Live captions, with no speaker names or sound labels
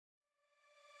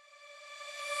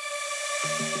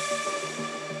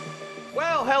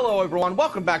Hello everyone,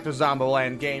 welcome back to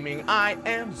Zomboland Gaming. I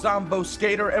am Zombo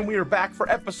Skater, and we are back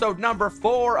for episode number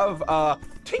 4 of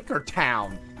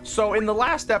Tinkertown. So in the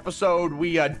last episode,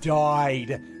 we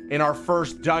died in our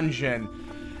first dungeon,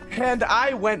 and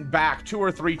I went back 2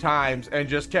 or 3 times and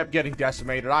just kept getting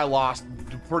decimated. I lost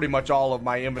pretty much all of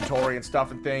my inventory and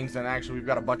stuff and things, and actually we've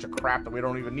got a bunch of crap that we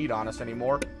don't even need on us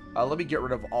anymore. Let me get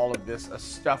rid of all of this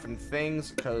stuff and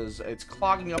things because it's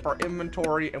clogging up our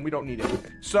inventory and we don't need it.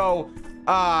 So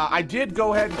I did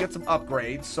go ahead and get some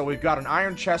upgrades. So we've got an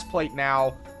iron chest plate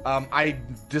now. I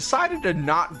decided to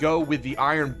not go with the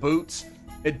iron boots.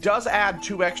 It does add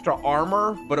 2 extra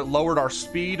armor, but it lowered our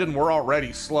speed and we're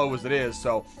already slow as it is.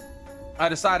 So I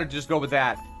decided to just go with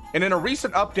that. And in a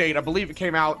recent update, I believe it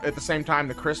came out at the same time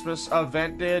the Christmas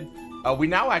event did, we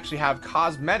now actually have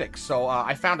cosmetics. So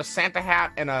I found a Santa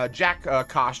hat and a Jack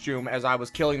costume as I was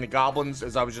killing the goblins,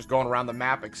 as I was just going around the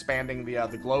map expanding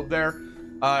the globe there.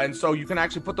 And so you can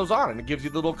actually put those on and it gives you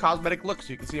the little cosmetic look.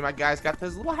 So you can see my guy's got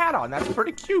this little hat on. That's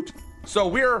pretty cute. So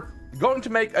we're going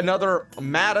to make another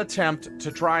mad attempt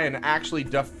to try and actually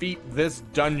defeat this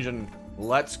dungeon.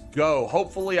 Let's go.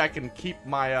 Hopefully I can keep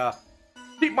my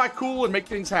cool and make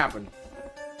things happen.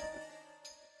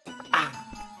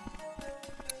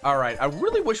 All right, I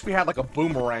really wish we had like a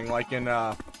boomerang like in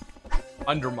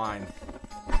Undermine.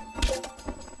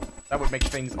 That would make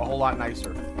things a whole lot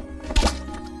nicer.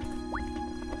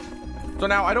 So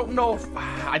now I don't know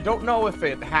if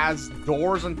it has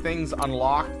doors and things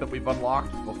unlocked that we've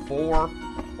unlocked before,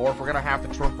 or if we're gonna have to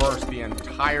traverse the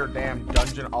entire damn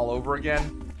dungeon all over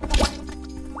again.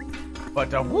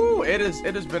 But woo, it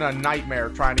has been a nightmare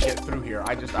trying to get through here.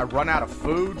 I run out of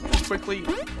food too quickly.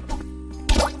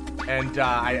 And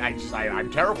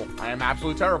I'm terrible. I am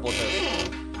absolutely terrible at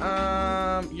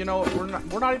this. You know,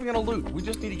 we're not even gonna loot. We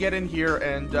just need to get in here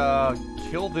and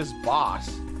kill this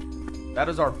boss. That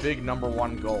is our big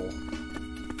 #1 goal.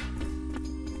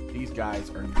 These guys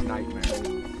are nightmares.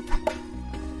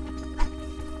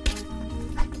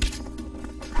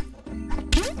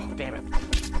 Oh, damn it!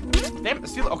 Damn it!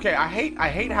 See, okay, I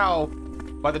hate how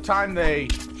by the time they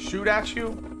shoot at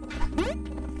you.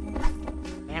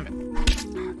 Damn it.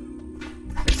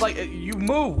 Like, you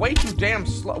move way too damn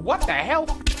slow. What the hell?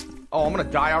 Oh, I'm gonna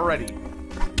die already.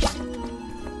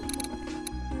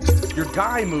 Your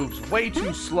guy moves way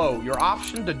too slow. Your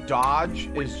option to dodge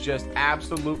is just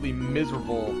absolutely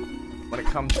miserable when it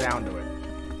comes down to it.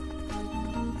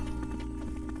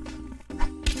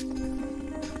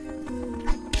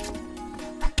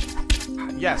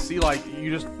 Yeah, see, like,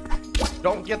 you just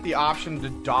don't get the option to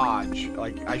dodge.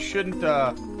 Like, I should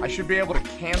be able to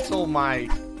cancel my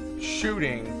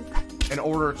shooting in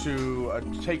order to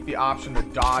take the option to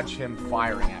dodge him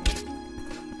firing at me.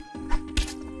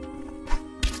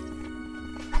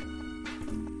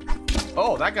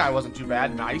 Oh, that guy wasn't too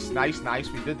bad. Nice, nice, nice.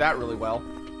 We did that really well.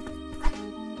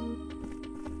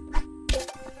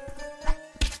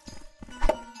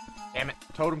 Damn it.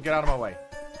 Totem, get out of my way.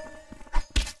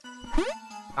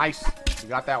 Nice. We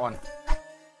got that one.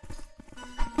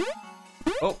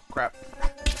 Oh, crap.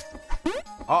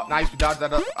 Oh, nice. We dodged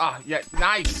that up. Ah, yeah,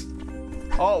 nice.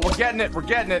 Oh, we're getting it. We're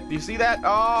getting it. Do you see that?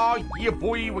 Oh, yeah,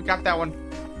 boy. We got that one.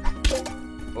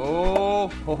 Oh,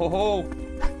 ho, ho, ho.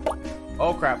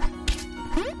 Oh, crap.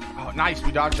 Oh, nice.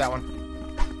 We dodged that one.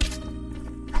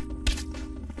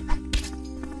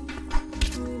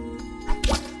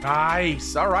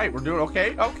 Nice. All right. We're doing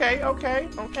okay. Okay, okay,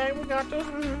 okay. We got this.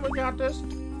 We got this.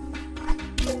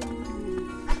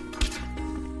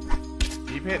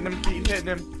 Keep hitting him. Keep hitting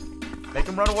him. Make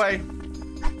him run away.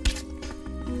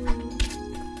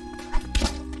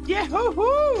 Yeah,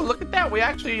 hoo-hoo! Look at that. We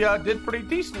actually did pretty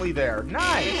decently there.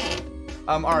 Nice.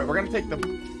 All right, we're gonna take the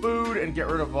food and get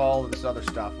rid of all of this other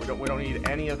stuff. We don't need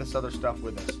any of this other stuff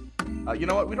with us. You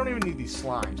know what? We don't even need these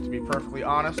slimes. To be perfectly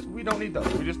honest, we don't need those.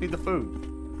 We just need the food.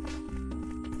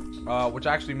 Which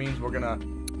actually means we're gonna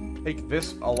take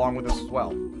this along with us as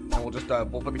well. And we'll just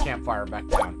we'll put the campfire back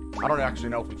down. I don't actually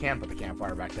know if we can put the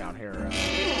campfire back down here.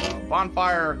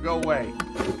 Bonfire, go away.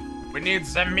 We need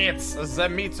some meats. The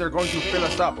meats are going to fill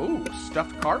us up. Ooh,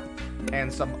 stuffed carp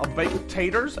and some baked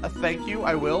taters. Thank you,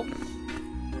 I will.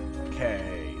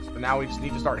 Okay, so now we just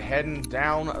need to start heading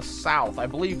down south. I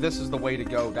believe this is the way to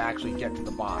go to actually get to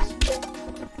the boss.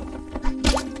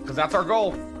 Because that's our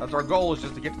goal. That's our goal, is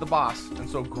just to get to the boss. And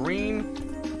so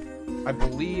green, I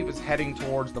believe, is heading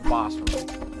towards the boss room.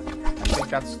 I think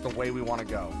that's the way we want to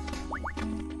go.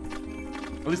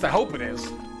 At least I hope it is.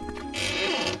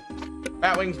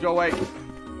 Batwings, go away.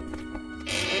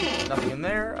 Nothing in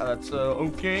there. That's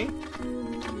okay.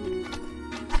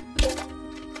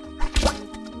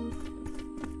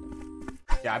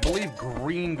 Yeah, I believe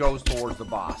green goes towards the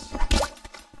boss.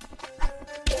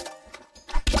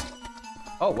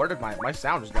 Oh, where did my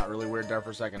sound just got really weird there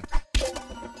for a second.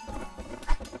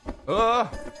 Oh,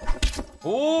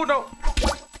 no.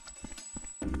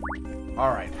 All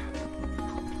right.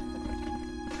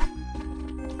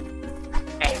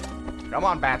 Come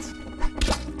on, bats.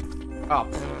 Oh,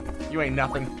 you ain't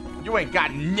nothing. You ain't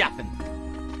got nothing.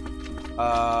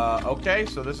 Okay,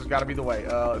 so this has got to be the way.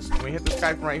 Can we hit this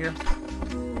guy from right here?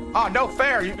 Oh, no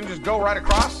fair. You can just go right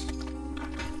across.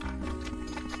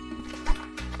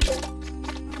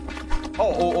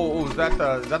 Oh, is that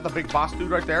the big boss dude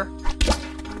right there?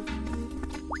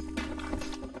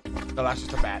 No, that's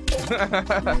just a bat.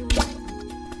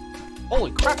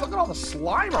 Holy crap, look at all the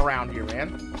slime around here,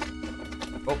 man.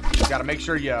 Oh, you gotta make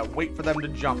sure you wait for them to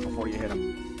jump before you hit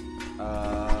them.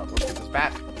 Let's get this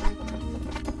bat.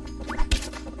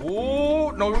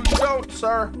 Oh, no you don't,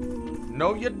 sir.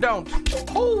 No you don't.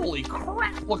 Holy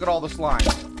crap, look at all the slime.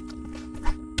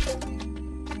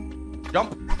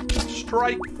 Jump.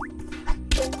 Strike.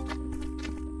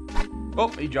 Oh,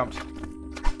 he jumped.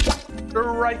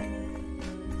 Strike.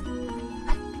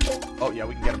 Oh, yeah,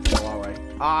 we can get him from the long way.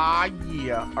 Ah,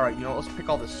 yeah. All right, you know, let's pick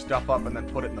all this stuff up and then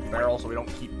put it in the barrel so we don't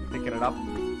keep picking it up.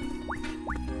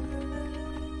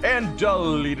 And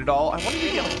delete it all. I wonder if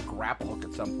we get like a grapple hook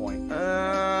at some point.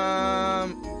 Oh,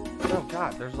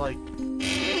 God, there's like...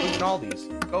 Look at all these.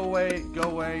 Go away, go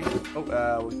away.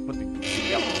 Oh, we put the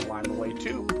yellow slime away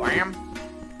too. Bam.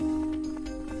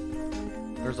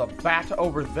 There's a bat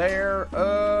over there.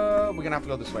 We're gonna have to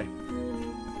go this way.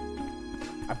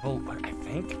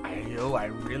 I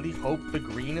really hope the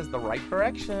green is the right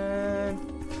direction.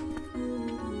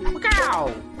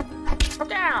 Pow!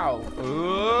 Pow!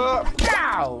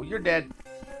 Pow! You're dead.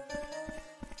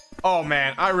 Oh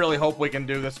man, I really hope we can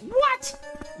do this. What?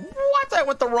 What? I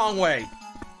went the wrong way.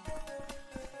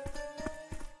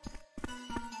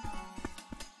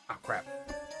 Oh crap.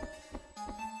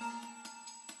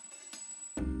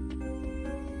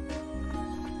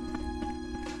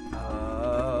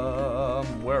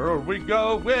 Where are we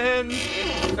going?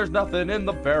 There's nothing in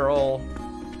the barrel.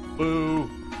 Boo.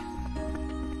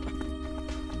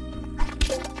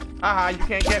 Haha, you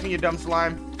can't get me, you dumb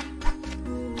slime.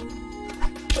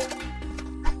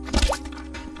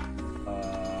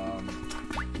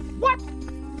 What?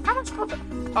 How am I supposed to...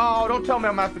 Oh, don't tell me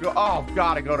I'm gonna have to go... Oh,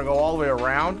 God, I gotta go all the way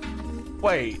around?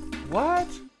 Wait, what?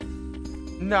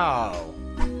 No.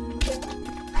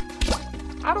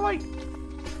 How do I...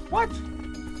 What?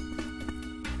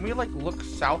 Can we, like, look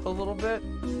south a little bit?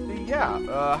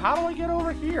 Yeah, how do I get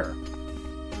over here?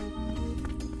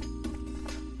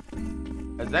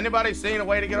 Has anybody seen a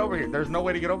way to get over here? There's no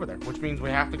way to get over there, which means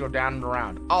we have to go down and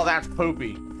around. Oh, that's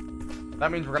poopy.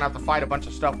 That means we're gonna have to fight a bunch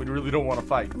of stuff we really don't want to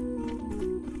fight.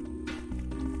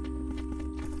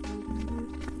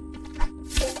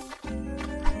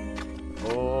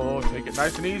 Oh, take it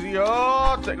nice and easy.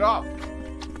 Oh, take off.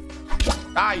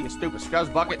 Ah, you stupid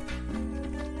scuzz bucket.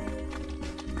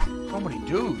 So many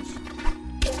dudes.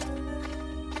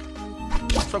 I'm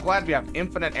so glad we have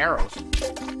infinite arrows.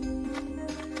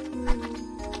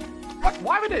 What?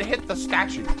 Why would it hit the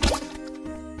statue?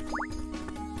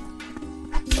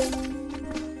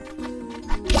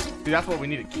 See, that's what we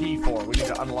need a key for. We need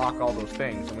to unlock all those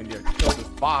things, and we need to kill this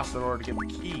boss in order to get the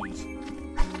keys.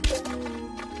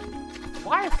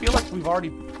 Why I feel like we've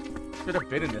already should have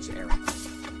been in this area.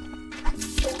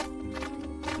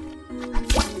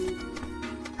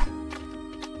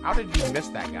 How did you miss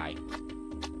that guy?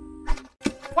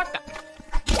 What the?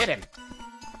 Hit him.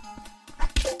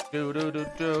 Do do do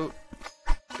do.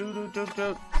 Do do do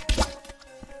do.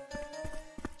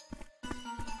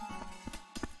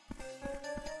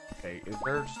 Okay, is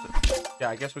there just a... Yeah,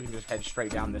 I guess we can just head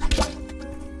straight down this way.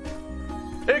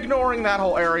 Ignoring that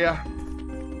whole area.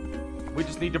 We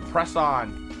just need to press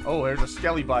on. Oh, there's a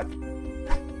skelly butt.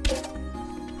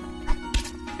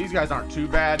 These guys aren't too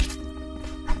bad.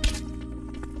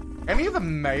 Any of the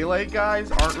melee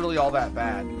guys aren't really all that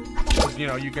bad. Because, you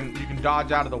know, you can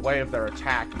dodge out of the way of their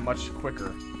attack much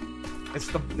quicker. It's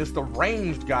the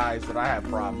ranged guys that I have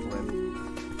problems with.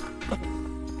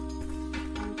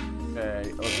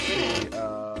 Okay, let's see.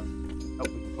 Oh, we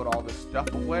can put all this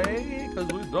stuff away because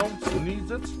we don't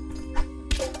need it.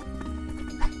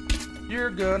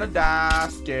 You're gonna die,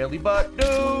 scaly butt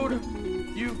dude.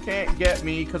 You can't get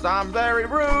me because I'm very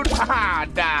rude. Haha,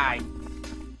 die.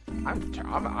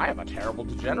 I am a terrible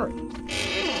degenerate.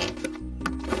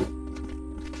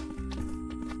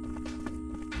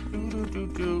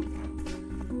 Do.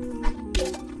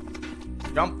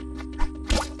 Jump.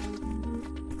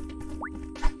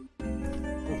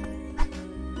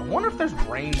 Oh wonder if there's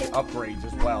range upgrades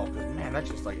as well. Because, man, that's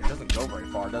just like, it doesn't go very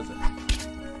far, does it?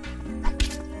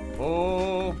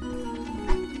 Oh.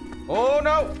 Oh,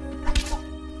 no.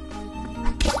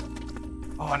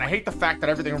 Oh, and I hate the fact that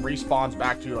everything respawns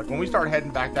back to you. Like, when we start heading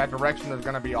back that direction, there's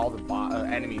going to be all the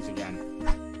enemies again.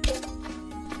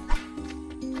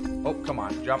 Oh, come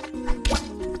on. Jump.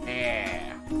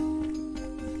 Yeah.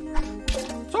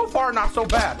 So far, not so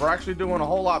bad. We're actually doing a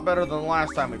whole lot better than the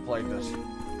last time we played this.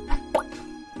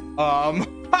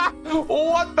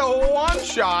 What the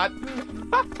one-shot?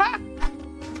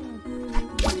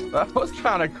 That was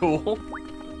kind of cool.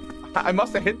 I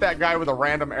must have hit that guy with a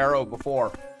random arrow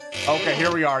before. Okay,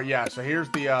 here we are. Yeah, so here's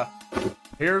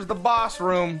the boss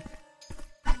room.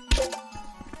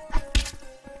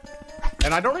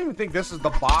 And I don't even think this is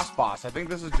the boss. I think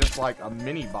this is just like a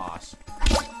mini boss.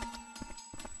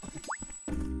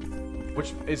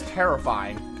 Which is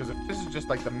terrifying, because if this is just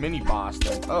like the mini boss,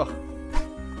 then ugh.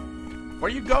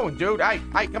 Where you going, dude?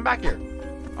 Hey, come back here.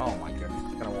 Oh my goodness,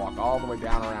 he's gonna walk all the way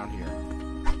down around here.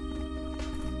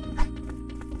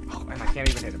 Oh, and I can't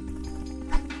even hit him.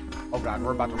 Oh god,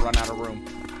 we're about to run out of room.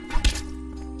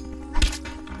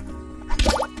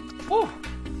 Whew.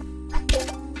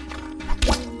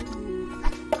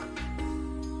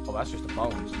 Oh, that's just the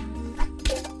bones.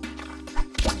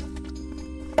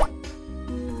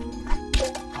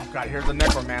 Oh god, here's the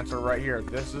necromancer right here.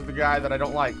 This is the guy that I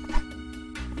don't like.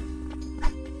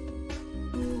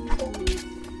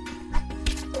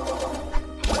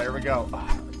 There we go.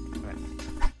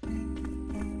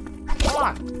 Come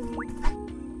on.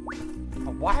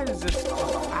 Why is this?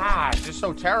 It's just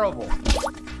so terrible.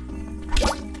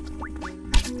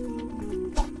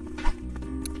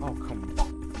 Oh, come on.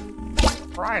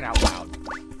 Crying out loud.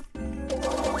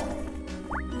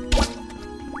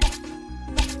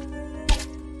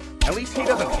 At least he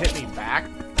doesn't hit me back.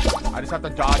 I just have to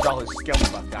dodge all his skelly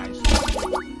buff guys.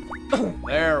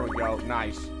 There we go.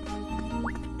 Nice.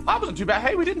 That wasn't too bad.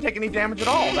 Hey, we didn't take any damage at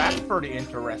all. That's pretty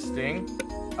interesting.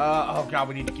 Oh god,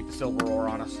 we need to keep the silver ore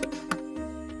on us.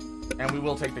 And we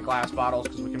will take the glass bottles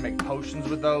because we can make potions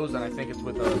with those, and I think it's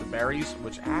with the berries,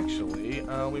 which actually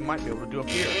we might be able to do up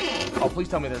here. Oh, please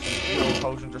tell me there's some healing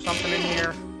potions or something in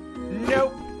here.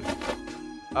 Nope.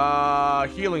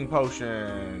 Healing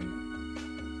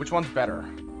potion. Which one's better?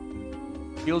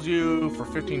 Heals you for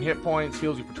 15 hit points,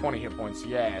 heals you for 20 hit points.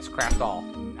 Yes, craft all.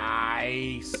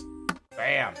 Nice.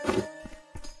 Bam.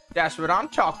 That's what I'm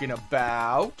talking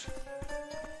about.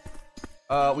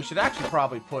 We should actually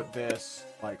probably put this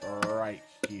like right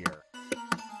here.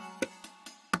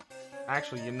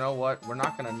 Actually, you know what? We're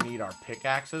not gonna need our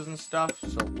pickaxes and stuff,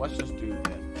 so let's just do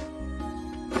this.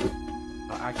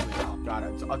 Actually, oh god,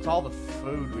 it's all the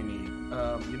food we need.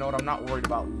 You know what? I'm not worried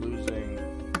about losing.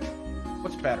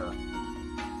 What's better?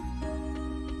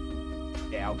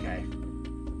 Yeah, okay.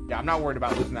 Yeah, I'm not worried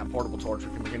about losing that portable torch.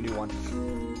 We can make a new one.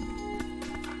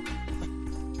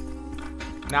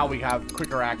 Now we have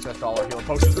quicker access to all our healing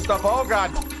potions and stuff. Oh,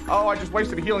 God. Oh, I just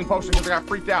wasted a healing potion because I got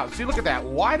freaked out. See, look at that.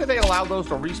 Why do they allow those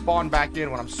to respawn back in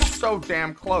when I'm so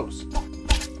damn close?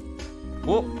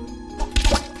 Whoop.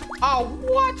 Oh,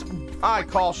 what? I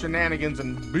call shenanigans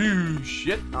and boo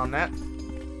shit on that.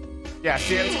 Yeah,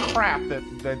 see, it's crap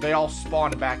that they all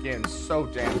spawned back in so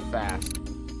damn fast.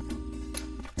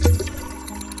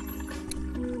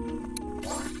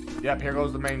 Yep, here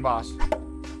goes the main boss.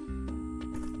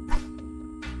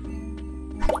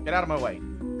 Get out of my way.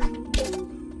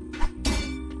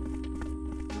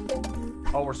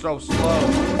 Oh, we're so slow.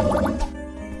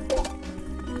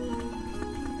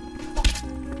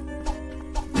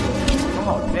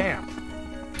 Oh, damn.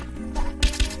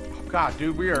 Oh, God,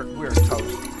 dude, we're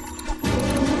toast.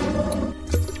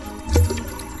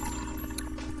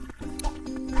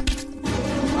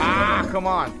 Ah, come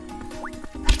on.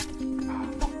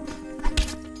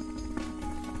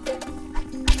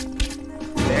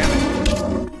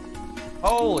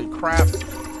 Holy crap.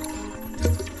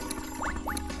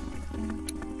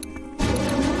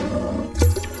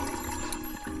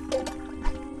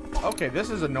 Okay, this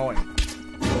is annoying.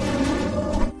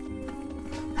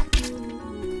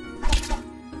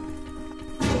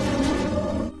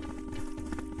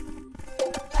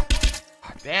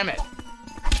 God damn it.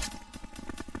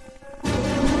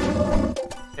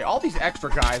 Okay, all these extra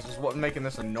guys is what's making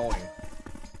this annoying.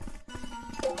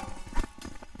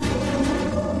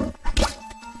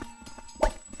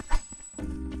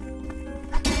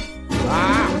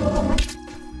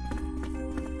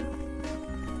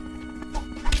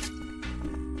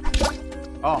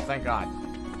 Oh, thank God.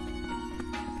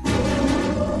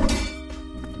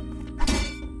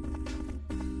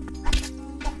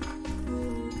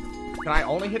 Can I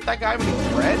only hit that guy when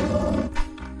he's red?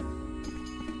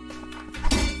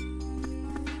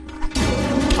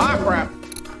 Ah, crap.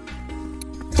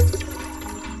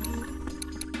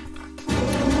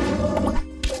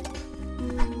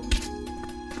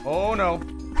 Oh, no.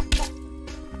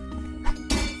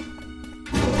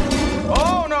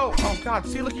 Oh, no. Oh, God.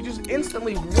 See, look, he just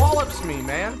instantly wallops me,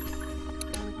 man.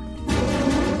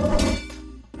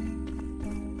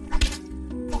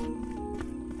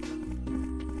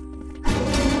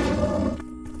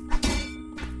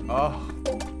 Oh.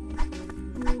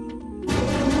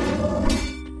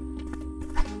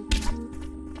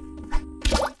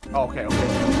 Okay, okay.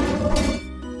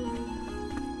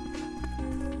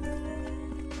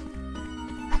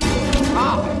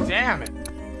 Ah, damn it.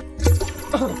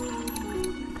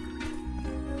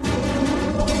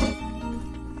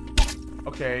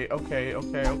 Okay, okay,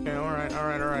 okay, okay. All right, all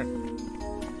right, all right.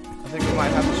 I think we might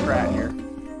have a strat here.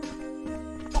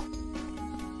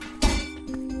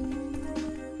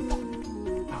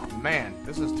 Oh, man,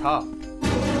 this is tough.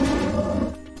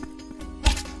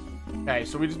 Okay,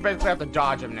 so we just basically have to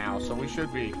dodge him now, so we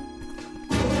should be.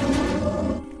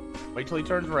 Wait till he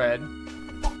turns red.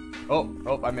 Oh,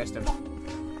 oh, I missed him.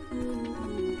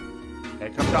 Okay,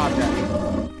 come dodge at me.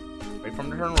 Wait for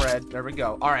him to turn red. There we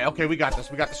go. All right, okay, we got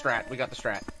this. We got the strat. We got the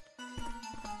strat.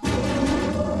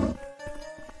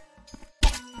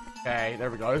 Okay,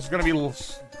 there we go. This is gonna be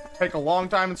take a long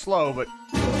time and slow, but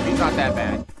he's not that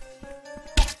bad.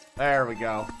 There we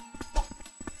go.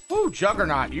 Ooh,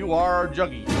 Juggernaut, you are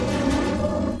juggy.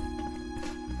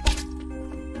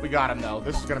 We got him though.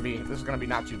 This is gonna be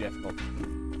not too difficult.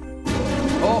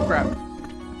 Oh crap.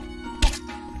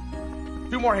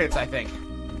 2 more hits, I think.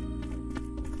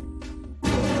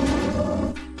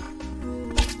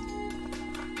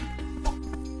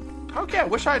 Okay, I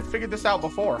wish I had figured this out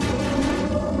before.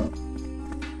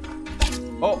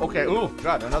 Oh, okay. Ooh,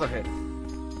 God, another hit.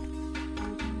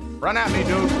 Run at me,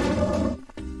 dude.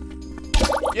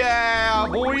 Yeah,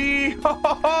 boy. Ho,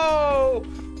 ho, ho.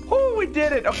 Oh, we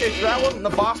did it. Okay, so that wasn't the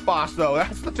boss, though.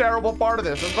 That's the terrible part of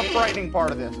this. That's the frightening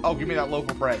part of this. Oh, give me that loaf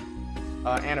of bread.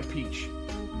 And a peach.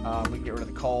 We can get rid of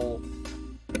the coal.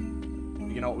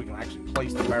 You know what? We can actually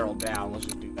place the barrel down. Let's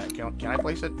just do that. Can I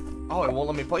place it? Oh, it won't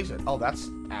let me place it. Oh, that's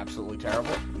absolutely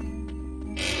terrible.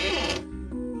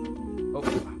 Oh,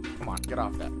 come on. Get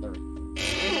off that. There.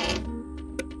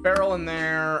 Barrel in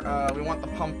there. We want the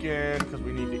pumpkin because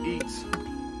we need to eat.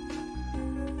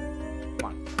 Come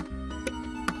on.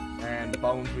 And the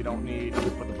bones we don't need. We'll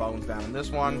put the bones down in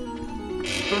this one.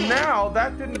 So now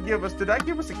that didn't give us. Did that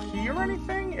give us a key or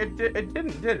anything? It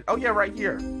didn't, did it? Oh yeah, right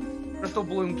here. Crystal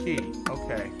bloom key.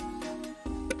 Okay.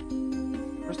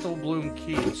 Crystal bloom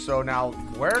key. So now,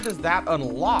 where does that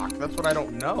unlock? That's what I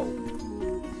don't know.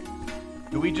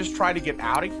 Do we just try to get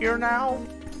out of here now,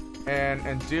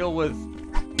 and deal with,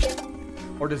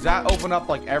 or does that open up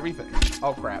like everything?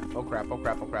 Oh crap! Oh crap! Oh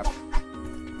crap! Oh crap!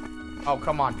 Oh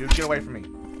come on, dude, get away from me!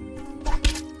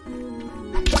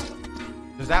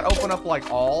 Does that open up like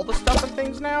all the stuff and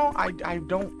things now? I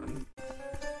don't.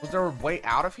 Was there a way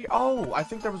out of here? Oh, I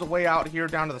think there was a way out here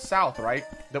down to the south, right?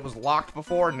 That was locked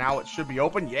before. Now it should be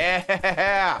open.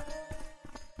 Yeah.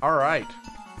 All right.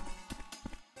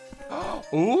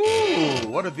 Ooh,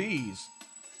 what are these?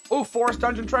 Ooh, Forest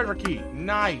Dungeon Treasure Key.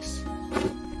 Nice.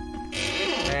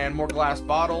 And more glass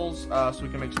bottles, so we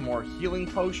can make some more healing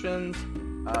potions.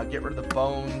 Get rid of the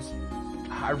bones.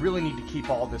 I really need to keep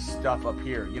all this stuff up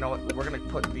here. You know what? We're going to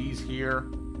put these here.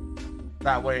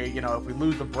 That way, you know, if we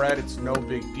lose the bread, it's no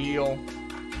big deal.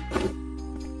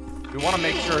 We want to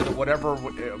make sure that whatever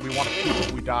we want to keep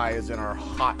if we die is in our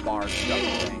hot bar stuff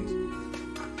and things.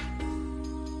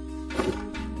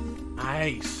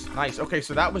 Nice. Nice. Okay,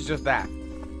 so that was just that.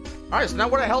 All right, so now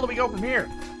where the hell do we go from here?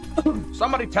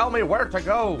 Somebody tell me where to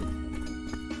go.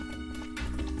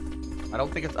 I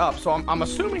don't think it's up. So I'm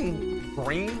assuming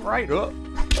green, right?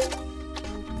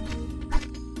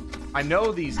 I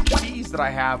know these keys that I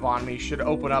have on me should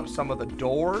open up some of the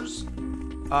doors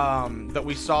that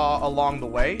we saw along the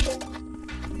way.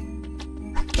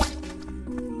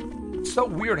 It's so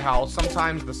weird how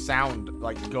sometimes the sound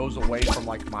like goes away from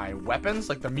like my weapons.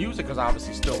 Like the music is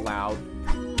obviously still loud,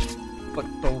 but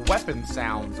the weapon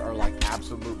sounds are like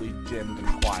absolutely dimmed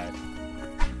and quiet.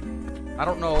 I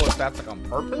don't know if that's like on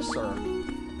purpose or...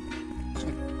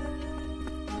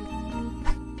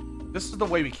 This is the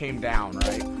way we came down,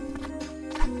 right?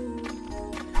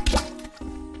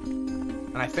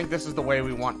 And I think this is the way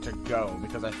we want to go,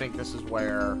 because I think this is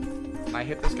where... Can I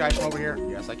hit this guy from over here?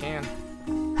 Yes, I can.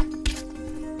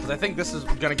 Because I think this is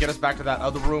going to get us back to that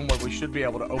other room where we should be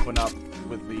able to open up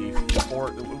with the...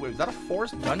 Wait, is that a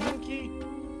Forest Dungeon key?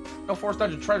 No, Forest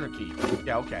Dungeon Treasure key.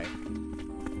 Yeah, okay.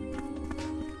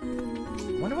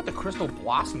 I wonder what the Crystal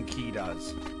Blossom key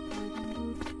does.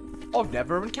 I've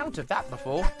never encountered that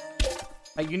before.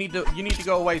 Hey, you need to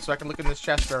go away so I can look in this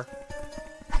chest, sir.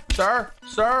 Sir,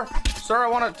 I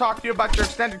want to talk to you about your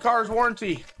extended car's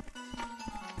warranty.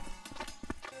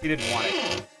 He didn't want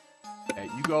it. Okay,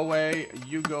 you go away.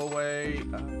 You go away.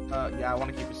 Yeah, I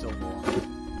want to keep the silver on.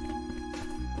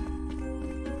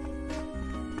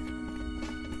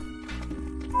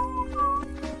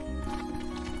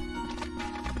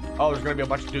 Oh, there's gonna be a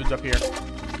bunch of dudes up here.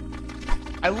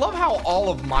 I love how all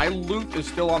of my loot is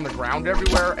still on the ground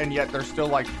everywhere, and yet there's still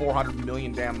like 400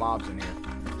 million damn mobs in here.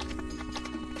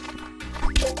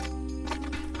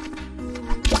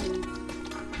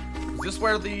 Is this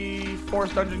where the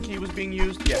forest dungeon key was being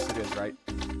used? Yes, it is, right?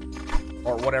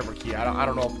 Or whatever key. I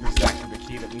don't know if this is actually the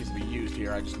key that needs to be used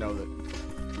here. I just know that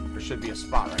there should be a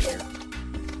spot right here.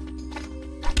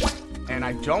 And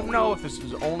I don't know if this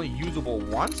is only usable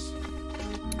once.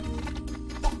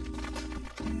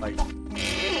 Like,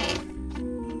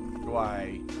 do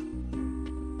I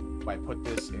put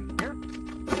this in here?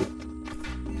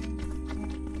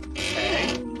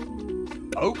 Okay.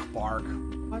 Oak bark.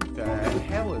 What the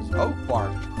hell is oak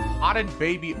bark? Potted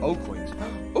baby oaklings.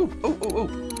 Ooh.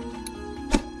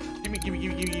 Gimme.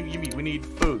 We need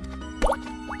food.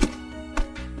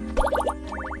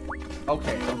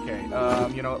 Okay.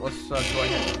 You know what? Let's go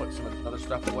ahead and put some of the other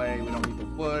stuff away. We don't need the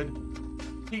wood.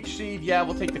 Peach seed, yeah,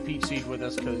 we'll take the peach seed with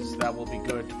us because that will be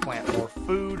good to plant more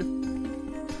food.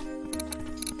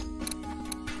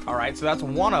 All right, so that's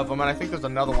one of them, and I think there's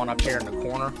another one up here in the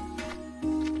corner.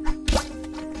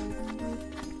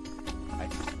 I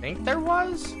think there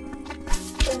was.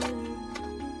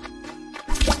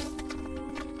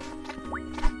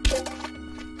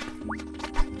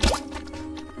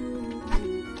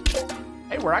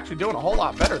 We're actually doing a whole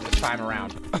lot better this time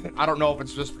around. I don't know if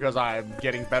it's just because I'm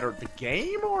getting better at the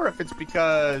game or if it's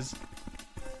because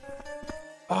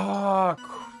yeah,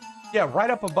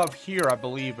 right up above here I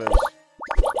believe is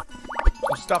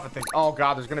some stuff. I think, oh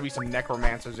god, there's gonna be some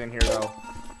necromancers in here though.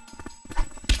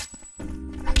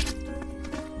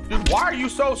 Dude, why are you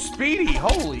so speedy?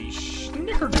 Holy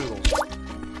snickerdoodles.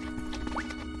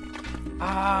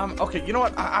 Okay, you know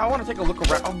what, I want to take a look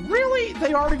around. Oh, really?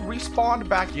 They already respawned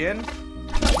back in?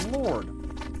 Lord.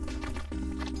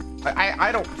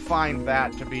 I don't find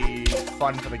that to be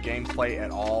fun for the gameplay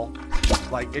at all.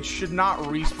 Like, it should not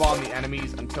respawn the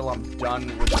enemies until I'm done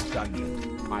with the dungeon,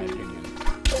 in my opinion.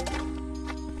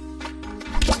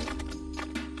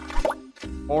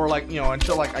 Or like, you know,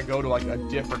 until like I go to like a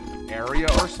different area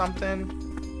or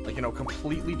something. Like, you know,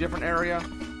 completely different area.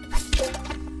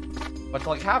 But to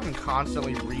like have them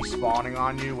constantly respawning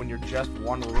on you when you're just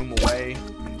one room away.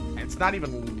 It's not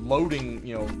even loading,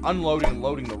 you know, unloading and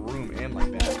loading the room in like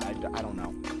that. I don't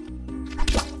know.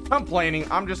 Complaining.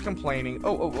 I'm just complaining.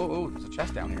 Oh, there's a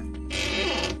chest down here.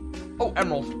 Oh,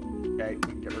 emerald. Okay, we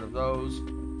can get rid of those.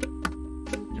 Get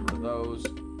rid of those.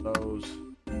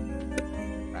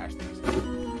 Trash these.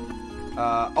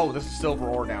 Oh, this is silver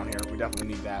ore down here. We definitely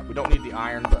need that. We don't need the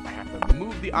iron, but I have to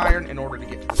move the iron in order to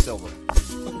get to the silver.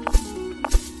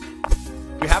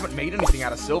 We haven't made anything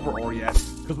out of silver ore yet,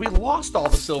 because we lost all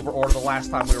the silver ore the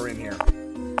last time we were in here.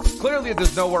 Clearly,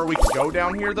 there's nowhere we can go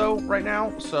down here, though, right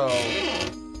now, so...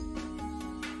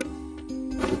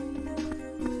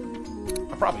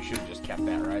 I probably should have just kept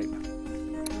that, right?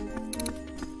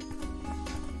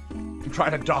 I'm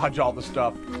trying to dodge all the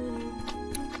stuff.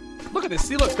 Look at this.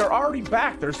 See, look, they're already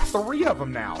back. There's 3 of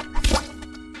them now.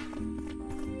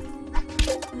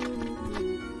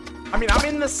 I mean, I'm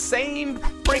in the same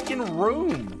freaking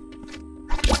room.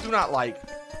 Do not like.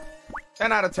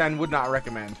 10 out of 10, would not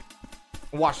recommend.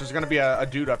 Watch, there's gonna be a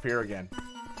dude up here again.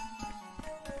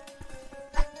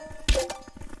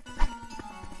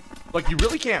 Like, you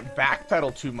really can't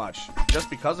backpedal too much just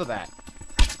because of that.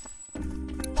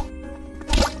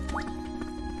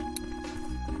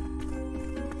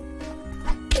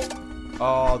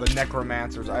 Oh, the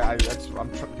necromancers. I'm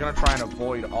gonna try and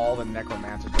avoid all the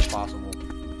necromancers if possible.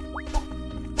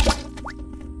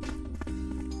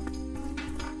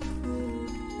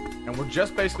 And we're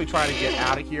just basically trying to get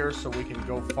out of here so we can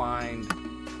go find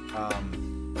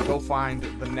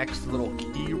the next little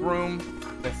key room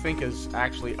that I think is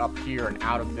actually up here and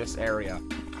out of this area.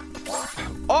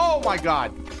 Oh my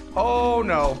god! Oh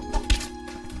no!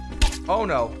 Oh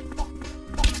no!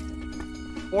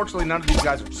 Fortunately, none of these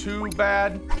guys are too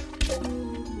bad.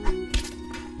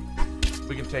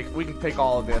 We can take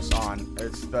all of this on.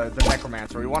 It's the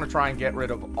necromancer. We want to try and get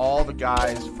rid of all the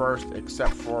guys first,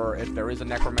 except for if there is a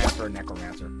necromancer. I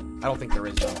don't think there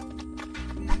is, though.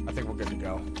 I think we're good to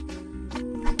go.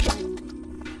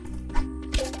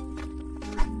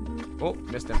 Oh,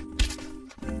 missed him.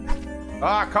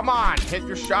 Ah, come on. Hit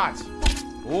your shots.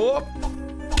 Whoop.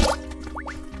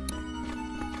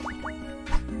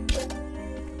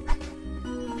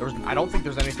 I don't think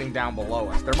there's anything down below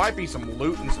us. There might be some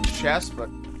loot and some chests, but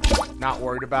not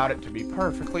worried about it, to be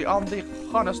perfectly on the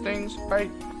honest things, right?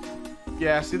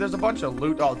 Yeah, see, there's a bunch of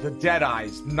loot. Oh, the dead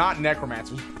eyes, not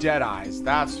necromancers, dead eyes.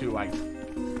 That's who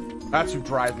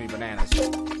drives me bananas.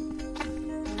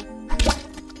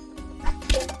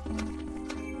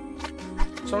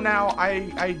 So now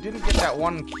I didn't get that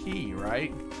one key,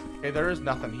 right? Okay, there is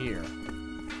nothing here.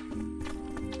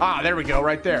 Ah, there we go,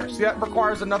 right there. See, that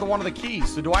requires another one of the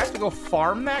keys. So do I have to go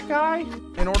farm that guy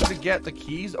in order to get the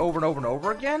keys over and over and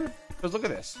over again? Because look at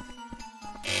this.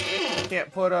 I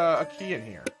can't put a key in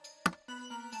here.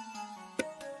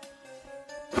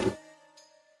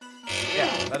 Yeah,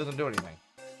 that doesn't do anything.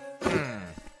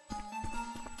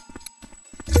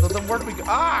 So then where do we go?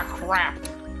 Ah, crap.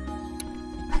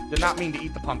 Did not mean to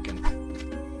eat the pumpkin.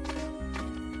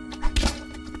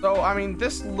 So, I mean,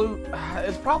 this loot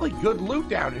is probably good loot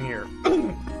down in here.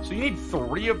 So you need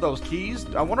 3 of those keys.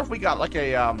 I wonder if we got like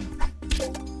a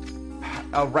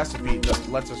recipe that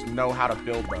lets us know how to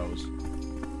build those.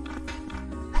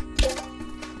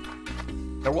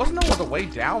 There wasn't no other way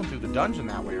down through the dungeon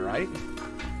that way, right?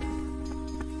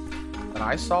 That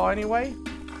I saw anyway.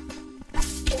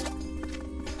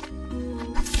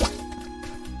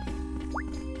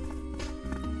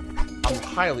 I'm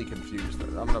highly confused.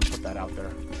 I'm gonna put that out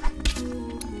there.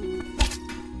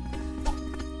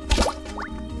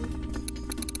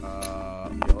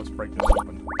 Yeah, let's break this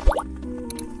open.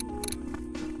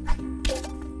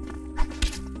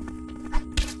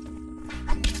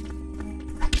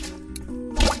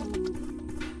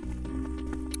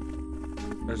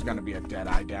 There's gonna be a dead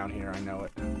eye down here, I know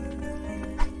it.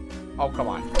 Oh, come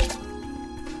on.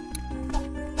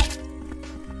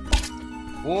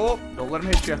 Whoa, don't let him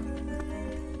hit you.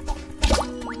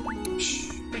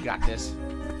 Shh, we got this.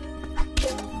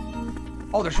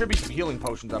 Oh, there should be some healing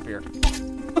potions up here.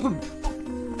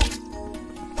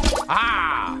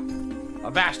 Ah! A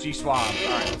Vashti swab.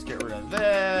 Alright, let's get rid of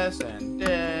this, and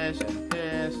this, and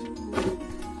this.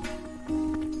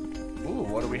 Ooh,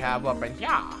 what do we have up in here?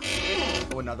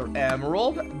 Oh, another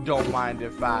emerald. Don't mind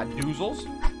if I doozles.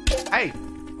 Hey!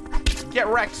 Get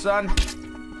wrecked, son.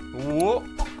 Whoa.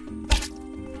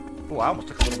 Oh, I almost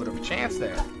took a little bit of a chance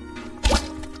there.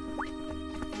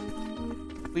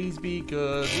 Please be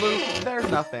good loot. There's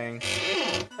nothing.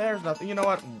 There's nothing. You know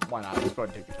what? Why not? Let's go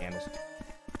ahead and take the candles.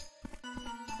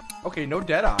 Okay, no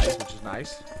dead eyes, which is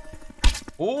nice.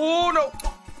 Oh, no.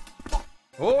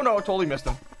 Oh, no. Totally missed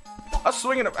him. A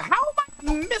swinging. How am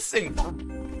I missing?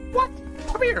 What?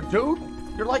 Come here, dude.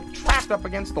 You're like trapped up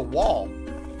against the wall.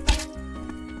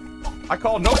 I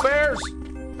call no bears.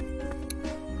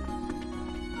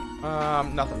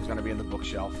 Nothing's gonna be in the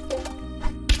bookshelf.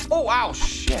 Oh, ow,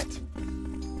 shit.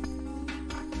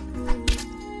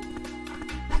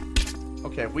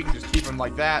 Okay, if we can just keep him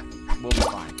like that, we'll be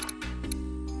fine.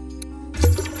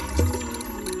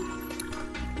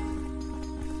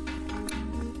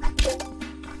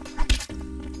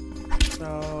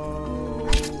 So,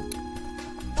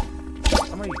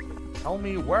 somebody tell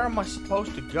me, where am I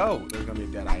supposed to go? There's gonna be a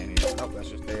dead eye in here. Nope, that's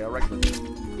just a regular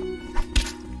dude.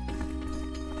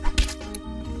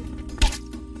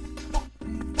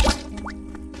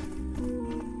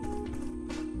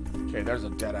 Okay, there's a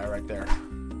dead eye right there.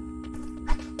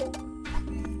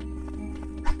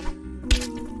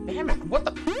 Damn it, what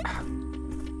the?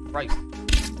 Christ.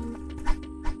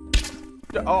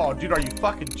 Oh, dude, are you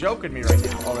fucking joking me right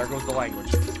now? Oh, there goes the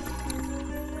language.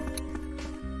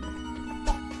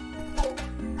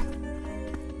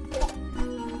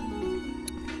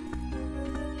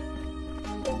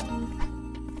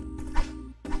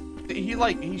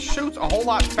 He shoots a whole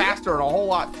lot faster and a whole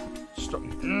lot...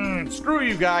 screw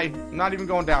you, guy. I'm not even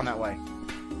going down that way.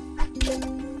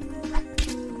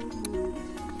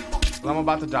 I'm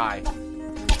about to die.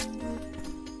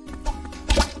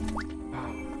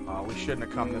 Oh, we shouldn't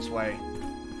have come this way.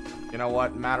 You know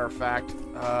what? Matter of fact,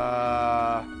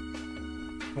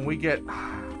 can we get...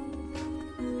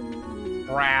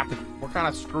 Crap. We're kind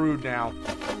of screwed now.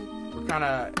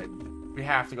 We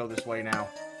have to go this way now.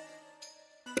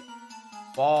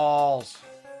 Balls.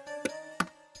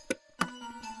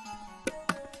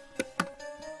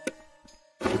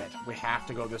 We have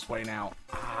to go this way now.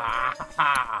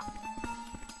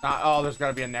 Oh, there's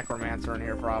gotta be a necromancer in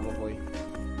here, probably.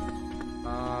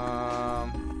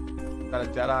 Got a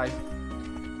dead eye.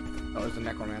 Oh, there's a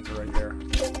necromancer right there.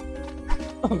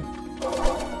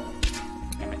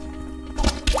 Damn it.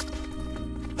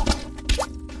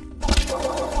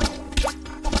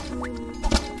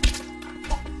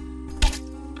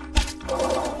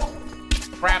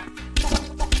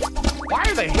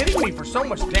 they hitting me for so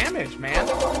much damage, man?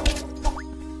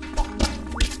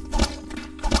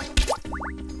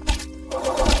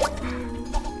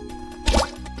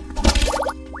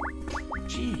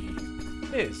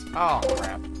 Jeez. This. Oh,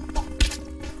 crap.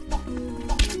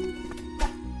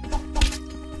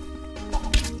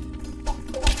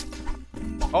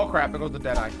 Oh, crap. There goes the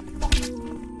Deadeye.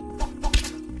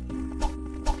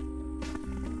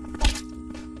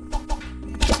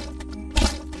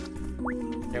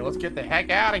 Okay, let's get the heck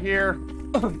out of here.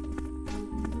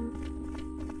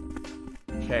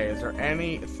 Okay, is there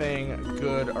anything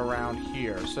good around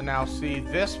here? So now, see,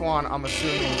 this one, I'm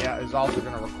assuming, yeah, is also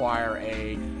going to require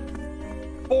a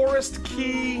forest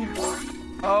key.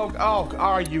 Oh,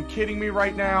 are you kidding me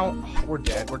right now? Oh, we're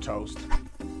dead. We're toast.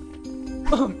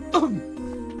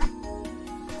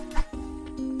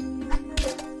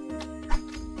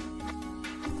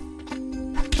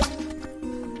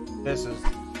 This is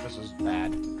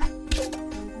bad.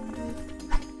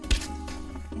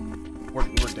 We're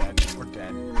dead. We're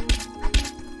dead.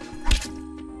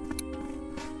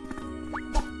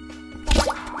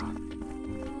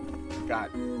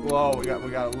 We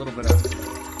got a little bit of.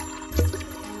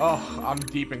 Oh, I'm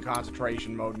deep in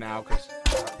concentration mode now because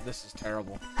this is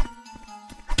terrible.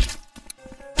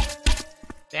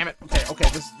 Damn it. Okay,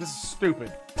 this is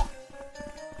stupid.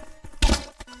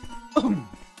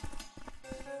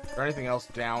 Is there anything else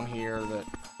down here that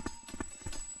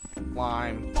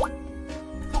climb?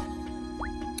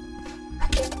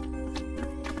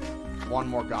 One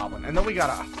more goblin, and then we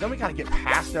gotta get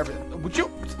past everything. Would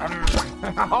you?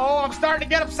 Oh, I'm starting to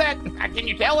get upset. Can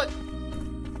you tell it?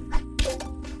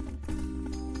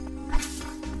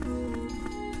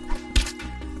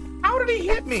 How did he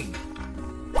hit me?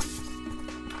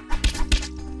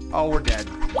 Oh, we're dead.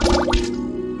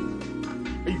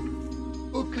 Are you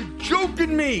fucking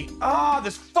joking me? Ah,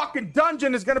 this fucking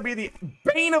dungeon is gonna be the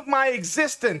bane of my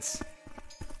existence.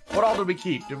 What all did we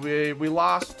keep? Did we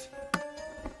lost?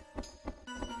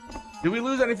 Did we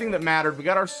lose anything that mattered? We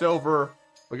got our silver.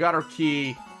 We got our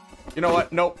key. You know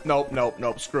what? Nope.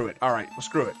 Screw it. All right, well,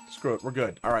 screw it. We're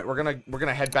good. All right, we're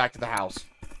gonna head back to the house.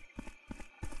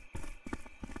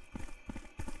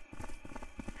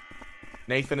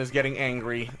 Nathan is getting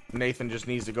angry. Nathan just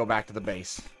needs to go back to the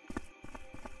base.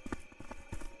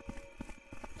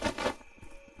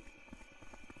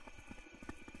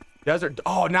 Desert.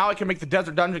 Oh, now I can make the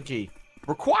desert dungeon key.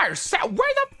 Requires where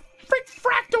the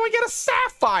frack do I get a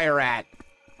sapphire at?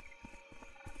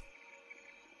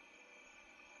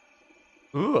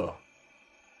 Ugh.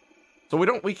 So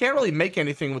we can't really make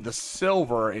anything with the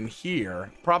silver in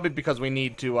here. Probably because we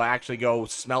need to actually go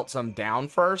smelt some down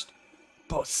first.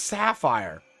 But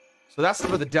sapphire. So that's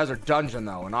for the desert dungeon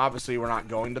though, and obviously we're not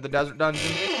going to the desert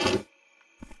dungeon.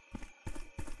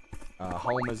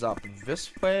 Home is up this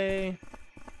way.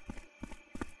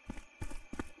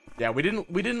 Yeah, we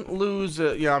didn't lose.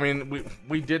 Yeah, I mean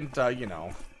we didn't you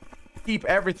know, keep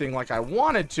everything like I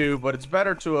wanted to, but it's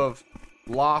better to have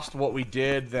lost what we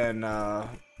did than you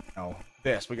know,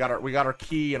 this. We got our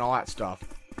key and all that stuff.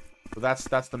 So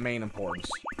that's the main importance.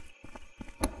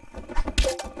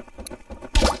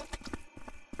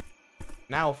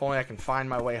 Now, if only I can find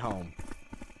my way home.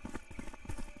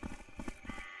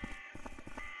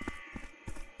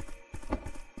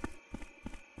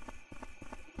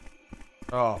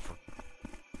 Oh,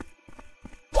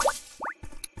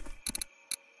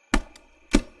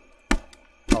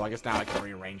 I guess now I can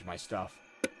rearrange my stuff.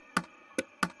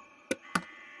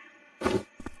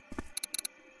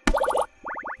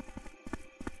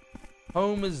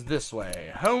 Home is this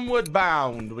way. Homeward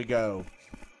bound we go.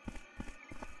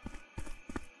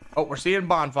 Oh, we're seeing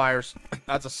bonfires.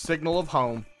 That's a signal of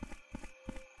home.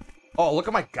 Oh, look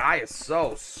at my guy is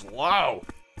so slow.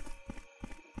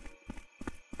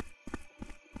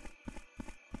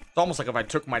 It's almost like if I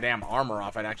took my damn armor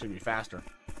off, I'd actually be faster.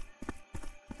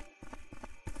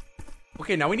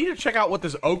 Okay, now we need to check out what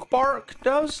this oak bark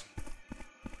does.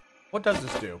 What does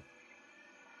this do?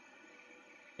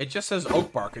 It just says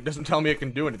oak bark. It doesn't tell me it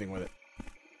can do anything with it.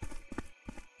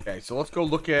 Okay, so let's go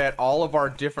look at all of our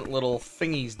different little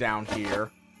thingies down here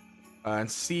and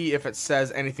see if it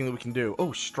says anything that we can do.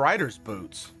 Oh, Strider's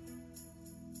boots.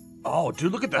 Oh,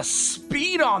 dude, look at the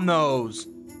speed on those.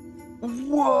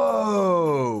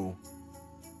 Whoa.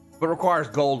 But it requires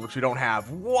gold, which we don't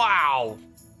have. Wow.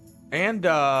 And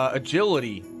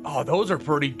agility. Oh, those are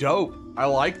pretty dope. I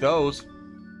like those.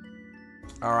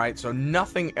 All right, so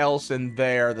nothing else in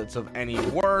there that's of any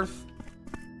worth.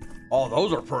 Oh,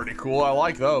 those are pretty cool. I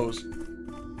like those.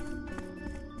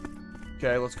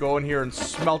 Okay, let's go in here and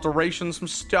smelteration some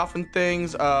stuff and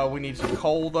things. We need some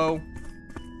coal, though.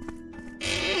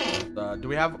 Do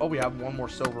we have... Oh, we have one more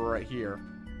silver right here.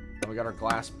 And we got our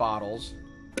glass bottles.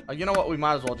 You know what? We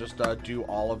might as well just do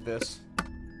all of this.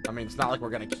 I mean, it's not like we're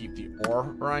going to keep the ore,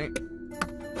 right?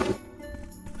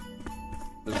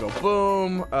 Let's go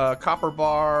boom. Copper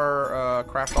bar.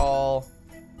 Craft all.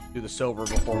 Do the silver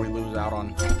before we lose out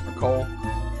on the coal.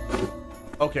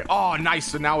 Okay. Oh, nice.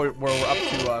 So now we're up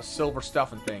to silver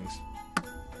stuff and things.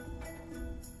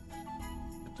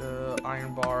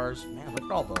 Iron bars. Man, look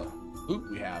at all the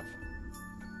loot we have.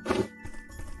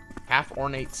 Half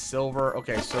ornate silver.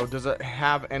 Okay, so does it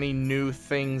have any new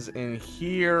things in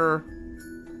here?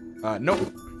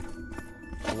 Nope.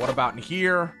 What about in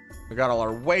here? We got all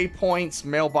our waypoints,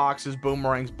 mailboxes,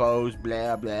 boomerangs, bows,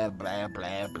 blah, blah, blah,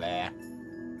 blah, blah.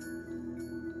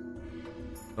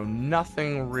 So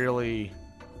nothing really...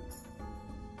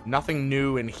 Nothing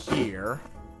new in here.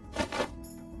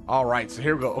 All right, so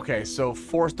here we go. Okay, so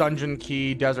forest dungeon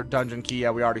key, desert dungeon key.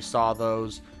 Yeah, we already saw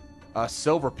those.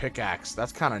 Silver pickaxe.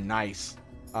 That's kind of nice.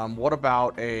 What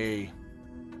about a...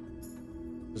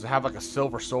 Does it have like a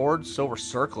silver sword? Silver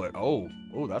circlet. Oh,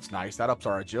 that's nice. That ups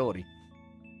our agility.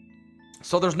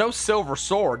 So there's no silver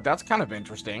sword. That's kind of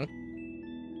interesting.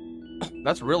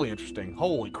 That's really interesting.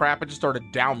 Holy crap, it just started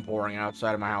downpouring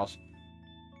outside of my house.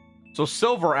 So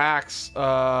silver axe,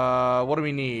 what do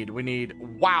we need? We need,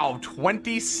 wow,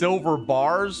 20 silver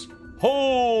bars.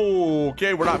 Oh,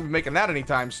 okay, we're not making that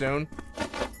anytime soon.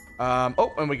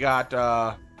 Oh, and we got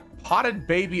potted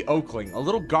baby oakling, a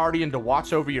little guardian to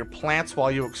watch over your plants while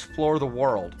you explore the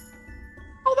world.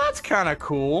 Oh, that's kind of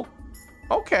cool.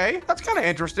 Okay, that's kind of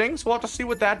interesting. So we'll have to see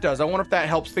what that does. I wonder if that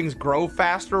helps things grow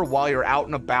faster while you're out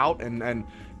and about and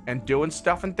doing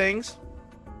stuff and things.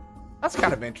 That's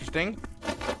kind of interesting.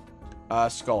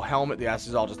 Skull helmet. Yeah, this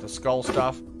is all just the skull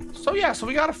stuff. So yeah, so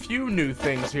we got a few new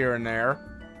things here and there.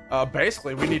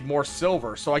 Basically, we need more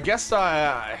silver. So I guess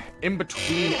in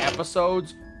between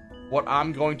episodes, what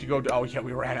I'm going to go do... Oh yeah,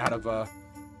 we ran out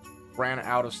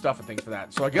of stuff and things for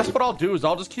that. So I guess what I'll do is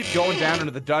I'll just keep going down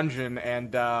into the dungeon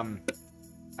and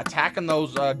attacking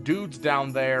those dudes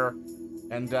down there,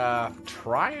 and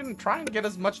try and get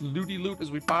as much looty loot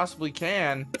as we possibly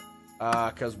can.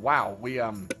 Cause wow, we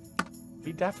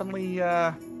definitely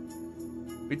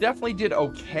did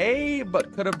okay,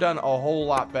 but could have done a whole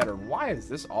lot better. Why is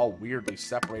this all weirdly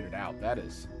separated out? That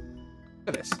is...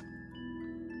 Look at this.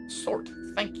 Sort.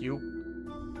 Thank you.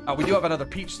 We do have another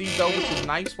peach seed, though, which is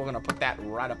nice. We're going to put that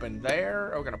right up in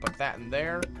there. We're going to put that in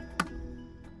there.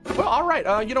 Well, all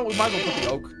right. You know, we might as well put the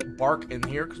oak bark in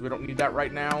here because we don't need that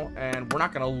right now. And we're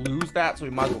not going to lose that, so we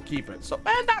might as well keep it. So,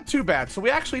 not too bad. So we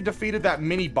actually defeated that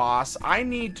mini boss. I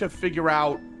need to figure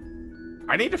out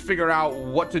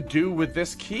what to do with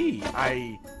this key.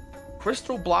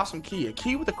 Crystal Blossom Key. A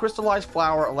key with a crystallized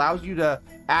flower allows you to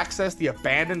access the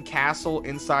abandoned castle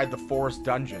inside the forest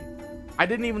dungeon. I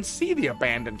didn't even see the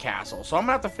abandoned castle, so I'm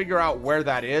gonna have to figure out where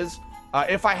that is.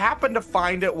 If I happen to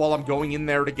find it while I'm going in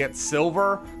there to get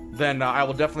silver, then I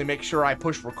will definitely make sure I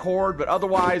push record, but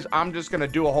otherwise, I'm just gonna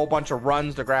do a whole bunch of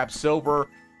runs to grab silver,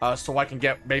 so I can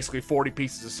get basically 40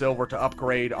 pieces of silver to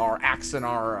upgrade our axe and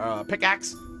our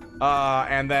pickaxe.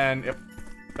 And then if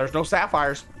there's no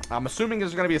sapphires, I'm assuming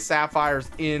there's going to be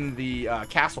sapphires in the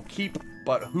castle keep,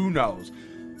 but who knows.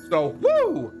 So,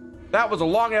 woo! That was a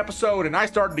long episode, and I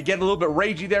started to get a little bit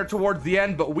ragey there towards the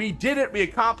end, but we did it. We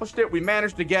accomplished it. We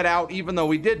managed to get out, even though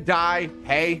we did die.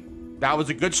 Hey, that was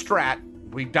a good strat.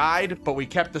 We died, but we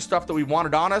kept the stuff that we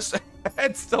wanted on us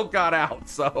and still got out.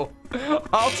 So,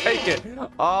 I'll take it.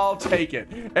 I'll take it.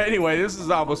 Anyway, this is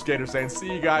Zombo Skater saying,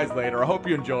 see you guys later. I hope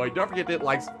you enjoyed. Don't forget to hit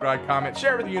like, subscribe, comment,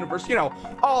 share with the universe. You know,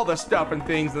 all the stuff and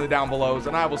things in the down belows.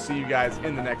 And I will see you guys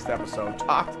in the next episode.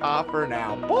 Ta-ta for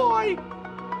now. Bye!